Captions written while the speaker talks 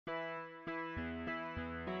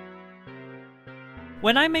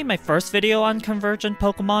When I made my first video on Convergent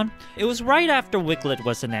Pokemon, it was right after Wiglet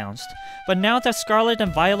was announced, but now that Scarlet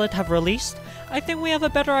and Violet have released, I think we have a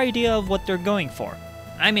better idea of what they're going for.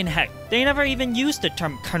 I mean heck, they never even used the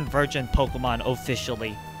term Convergent Pokemon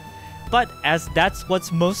officially. But as that's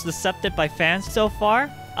what's most accepted by fans so far,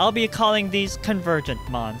 I'll be calling these Convergent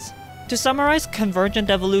Mons. To summarize Convergent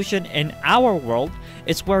evolution in our world,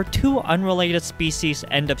 it's where two unrelated species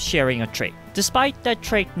end up sharing a trait, despite that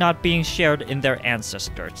trait not being shared in their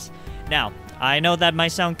ancestors. Now, I know that might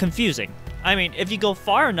sound confusing. I mean, if you go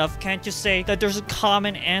far enough, can't you say that there's a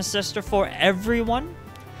common ancestor for everyone?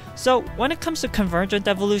 So, when it comes to Convergent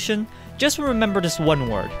evolution, just remember this one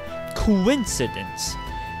word: coincidence.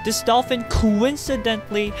 This dolphin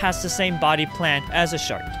coincidentally has the same body plan as a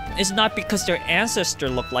shark. It's not because their ancestor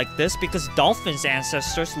looked like this, because dolphins'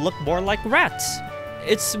 ancestors look more like rats.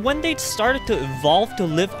 It's when they started to evolve to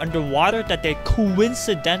live underwater that they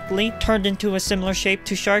coincidentally turned into a similar shape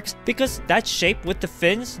to sharks, because that shape with the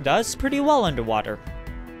fins does pretty well underwater.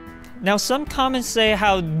 Now some comments say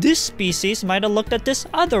how this species might have looked at this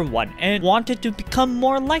other one and wanted to become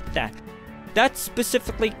more like that. That's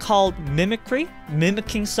specifically called mimicry,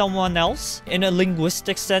 mimicking someone else. In a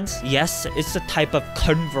linguistic sense, yes, it's a type of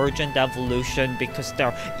convergent evolution because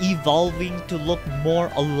they're evolving to look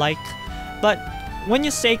more alike. But when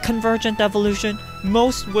you say convergent evolution,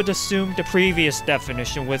 most would assume the previous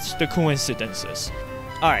definition with the coincidences.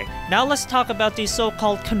 Alright, now let's talk about these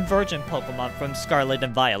so-called convergent Pokemon from Scarlet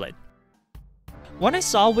and Violet. When I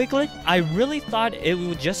saw Wiglet, I really thought it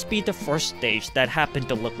would just be the first stage that happened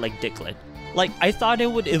to look like Diglett. Like, I thought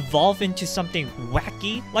it would evolve into something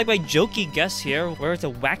wacky, like my jokey guess here, where it's a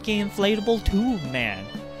wacky inflatable tube man.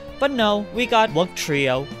 But no, we got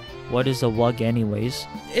Wugtrio. What is a Wug anyways?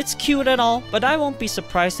 It's cute and all, but I won't be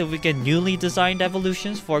surprised if we get newly designed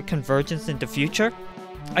evolutions for Convergence in the future.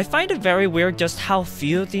 I find it very weird just how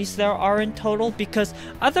few of these there are in total, because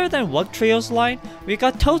other than Wugtrio's line, we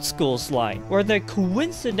got Toadschool's line, where they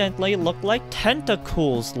coincidentally look like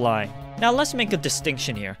Tentacool's line. Now let's make a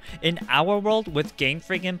distinction here. In our world with Game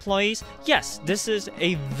Freak employees, yes, this is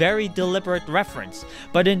a very deliberate reference,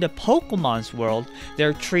 but in the Pokemon's world,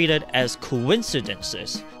 they're treated as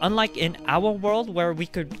coincidences. Unlike in our world where we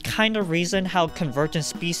could kind of reason how convergent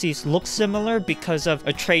species look similar because of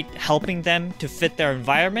a trait helping them to fit their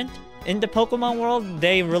environment, in the Pokemon world,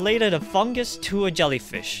 they related a fungus to a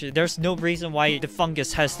jellyfish. There's no reason why the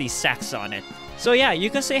fungus has these sacs on it. So yeah, you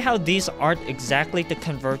can say how these aren't exactly the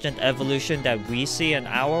convergent evolution that we see in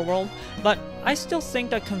our world, but I still think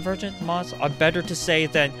that convergent mons are better to say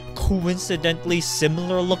than coincidentally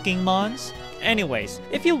similar looking mons. Anyways,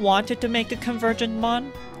 if you wanted to make a convergent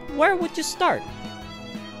mon, where would you start?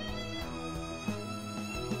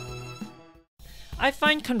 I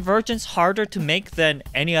find Convergence harder to make than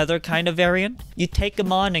any other kind of variant. You take a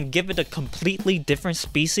mon and give it a completely different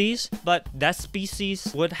species, but that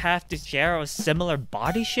species would have to share a similar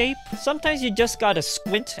body shape. Sometimes you just gotta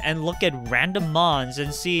squint and look at random mons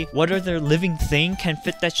and see what other living thing can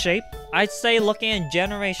fit that shape. I'd say looking at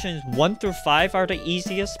generations 1 through 5 are the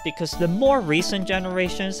easiest because the more recent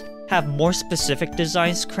generations have more specific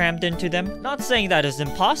designs crammed into them. Not saying that is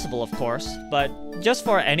impossible, of course, but just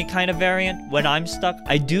for any kind of variant, when I'm stuck,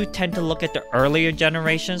 I do tend to look at the earlier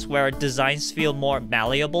generations where designs feel more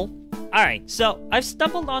malleable. Alright, so I've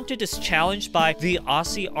stumbled onto this challenge by the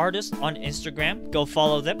Aussie artist on Instagram. Go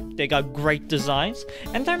follow them, they got great designs,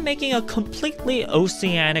 and they're making a completely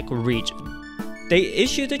oceanic region. They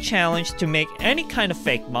issued a challenge to make any kind of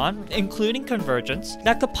fake mon, including Convergence,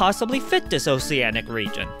 that could possibly fit this oceanic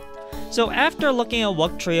region. So after looking at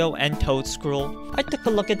Wugtrio and Toadschool, I took a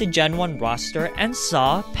look at the Gen 1 roster and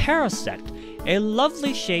saw Parasect, a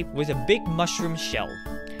lovely shape with a big mushroom shell.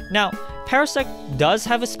 Now, Parasect does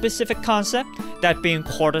have a specific concept, that being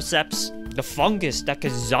Cordyceps, the fungus that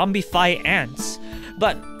can zombify ants,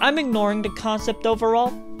 but I'm ignoring the concept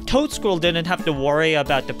overall. Toadschool didn't have to worry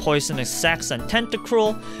about the poisonous sacs and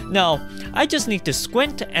Tentacruel. No, I just need to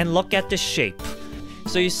squint and look at the shape.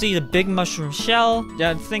 So you see the big mushroom shell,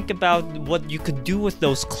 then think about what you could do with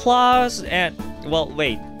those claws, and well,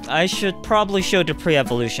 wait, I should probably show the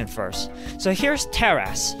pre-evolution first. So here's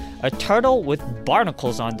Terras, a turtle with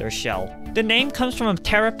barnacles on their shell. The name comes from a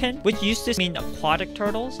terrapin, which used to mean aquatic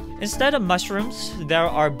turtles. Instead of mushrooms, there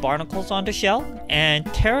are barnacles on the shell, and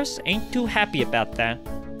Terras ain't too happy about that.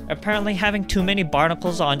 Apparently having too many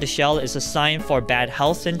barnacles on the shell is a sign for bad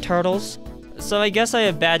health in turtles. So I guess I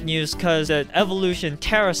have bad news cause the Evolution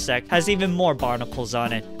Terrasect has even more barnacles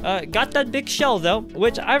on it. Got that big shell though,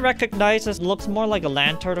 which I recognize as looks more like a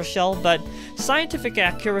land turtle shell, but scientific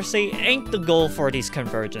accuracy ain't the goal for these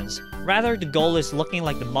convergents. Rather, the goal is looking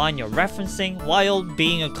like the mon you're referencing while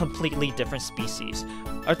being a completely different species.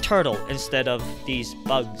 A turtle instead of these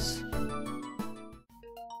bugs.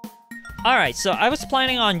 Alright, so I was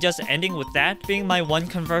planning on just ending with that being my one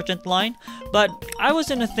convergent line, but I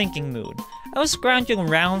was in a thinking mood. I was scrounging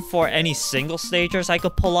around for any single stagers I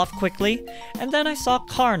could pull off quickly, and then I saw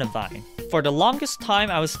Carnivine. For the longest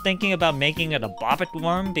time I was thinking about making it a bobbit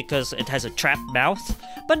worm because it has a trapped mouth,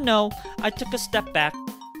 but no, I took a step back.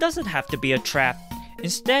 It doesn't have to be a trap.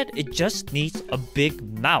 Instead, it just needs a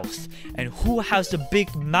big mouth. And who has a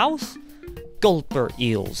big mouth? Gulper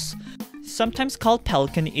eels. Sometimes called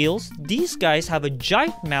pelican eels, these guys have a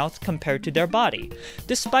giant mouth compared to their body.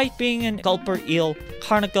 Despite being an gulper eel,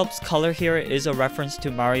 Carnagulp's color here is a reference to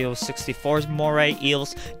Mario 64's moray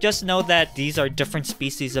eels. Just know that these are different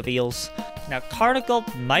species of eels. Now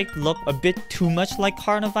Carnagulp might look a bit too much like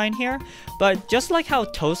Carnivine here, but just like how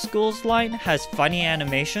Toadstool's line has funny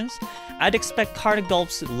animations, I'd expect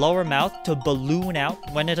Carnagulp's lower mouth to balloon out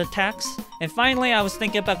when it attacks. And finally, I was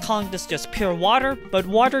thinking about calling this just pure water, but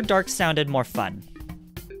water dark sounded more fun.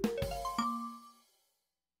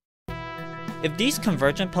 If these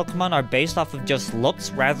convergent Pokemon are based off of just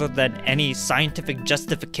looks rather than any scientific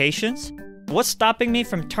justifications, what's stopping me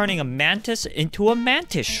from turning a mantis into a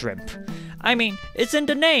mantis shrimp? I mean, it's in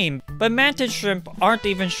the name, but mantis shrimp aren't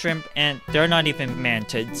even shrimp and they're not even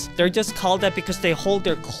mantids. They're just called that because they hold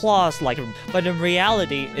their claws like them, but in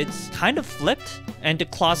reality, it's kind of flipped, and the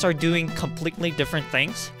claws are doing completely different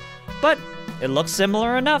things. But it looks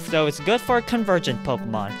similar enough, so it's good for a convergent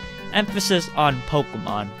Pokemon. Emphasis on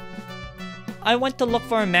Pokemon. I went to look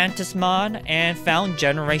for a Mantismon and found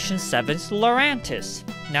Generation 7's Lurantis.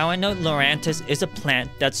 Now I know Lurantis is a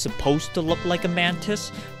plant that's supposed to look like a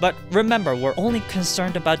mantis, but remember, we're only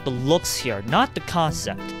concerned about the looks here, not the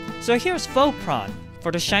concept. So here's Fopron.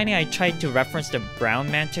 For the shiny I tried to reference the brown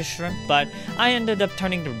mantis shrimp, but I ended up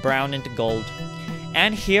turning the brown into gold.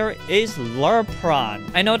 And here is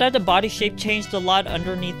Lurpron. I know that the body shape changed a lot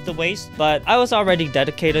underneath the waist, but I was already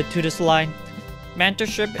dedicated to this line. Mantis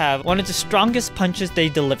shrimp have one of the strongest punches they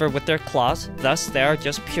deliver with their claws, thus they are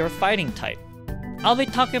just pure fighting type. I'll be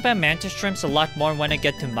talking about mantis shrimps a lot more when I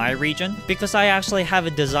get to my region, because I actually have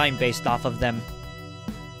a design based off of them.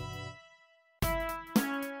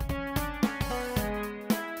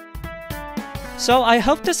 So I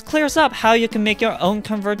hope this clears up how you can make your own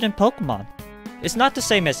convergent Pokemon. It's not the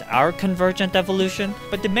same as our convergent evolution,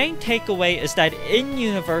 but the main takeaway is that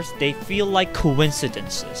in-universe they feel like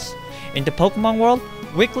coincidences. In the Pokemon world,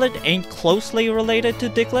 Wiglet ain't closely related to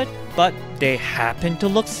Diglett, but they happen to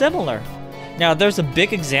look similar. Now there's a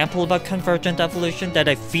big example about convergent evolution that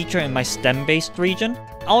I feature in my STEM-based region.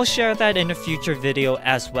 I'll share that in a future video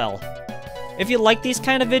as well. If you like these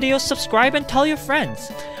kind of videos, subscribe and tell your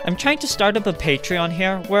friends. I'm trying to start up a Patreon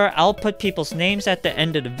here where I'll put people's names at the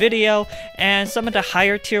end of the video, and some of the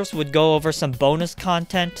higher tiers would go over some bonus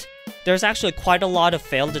content. There's actually quite a lot of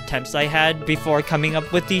failed attempts I had before coming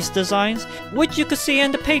up with these designs, which you could see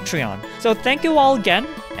in the Patreon. So thank you all again,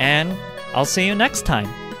 and I'll see you next time.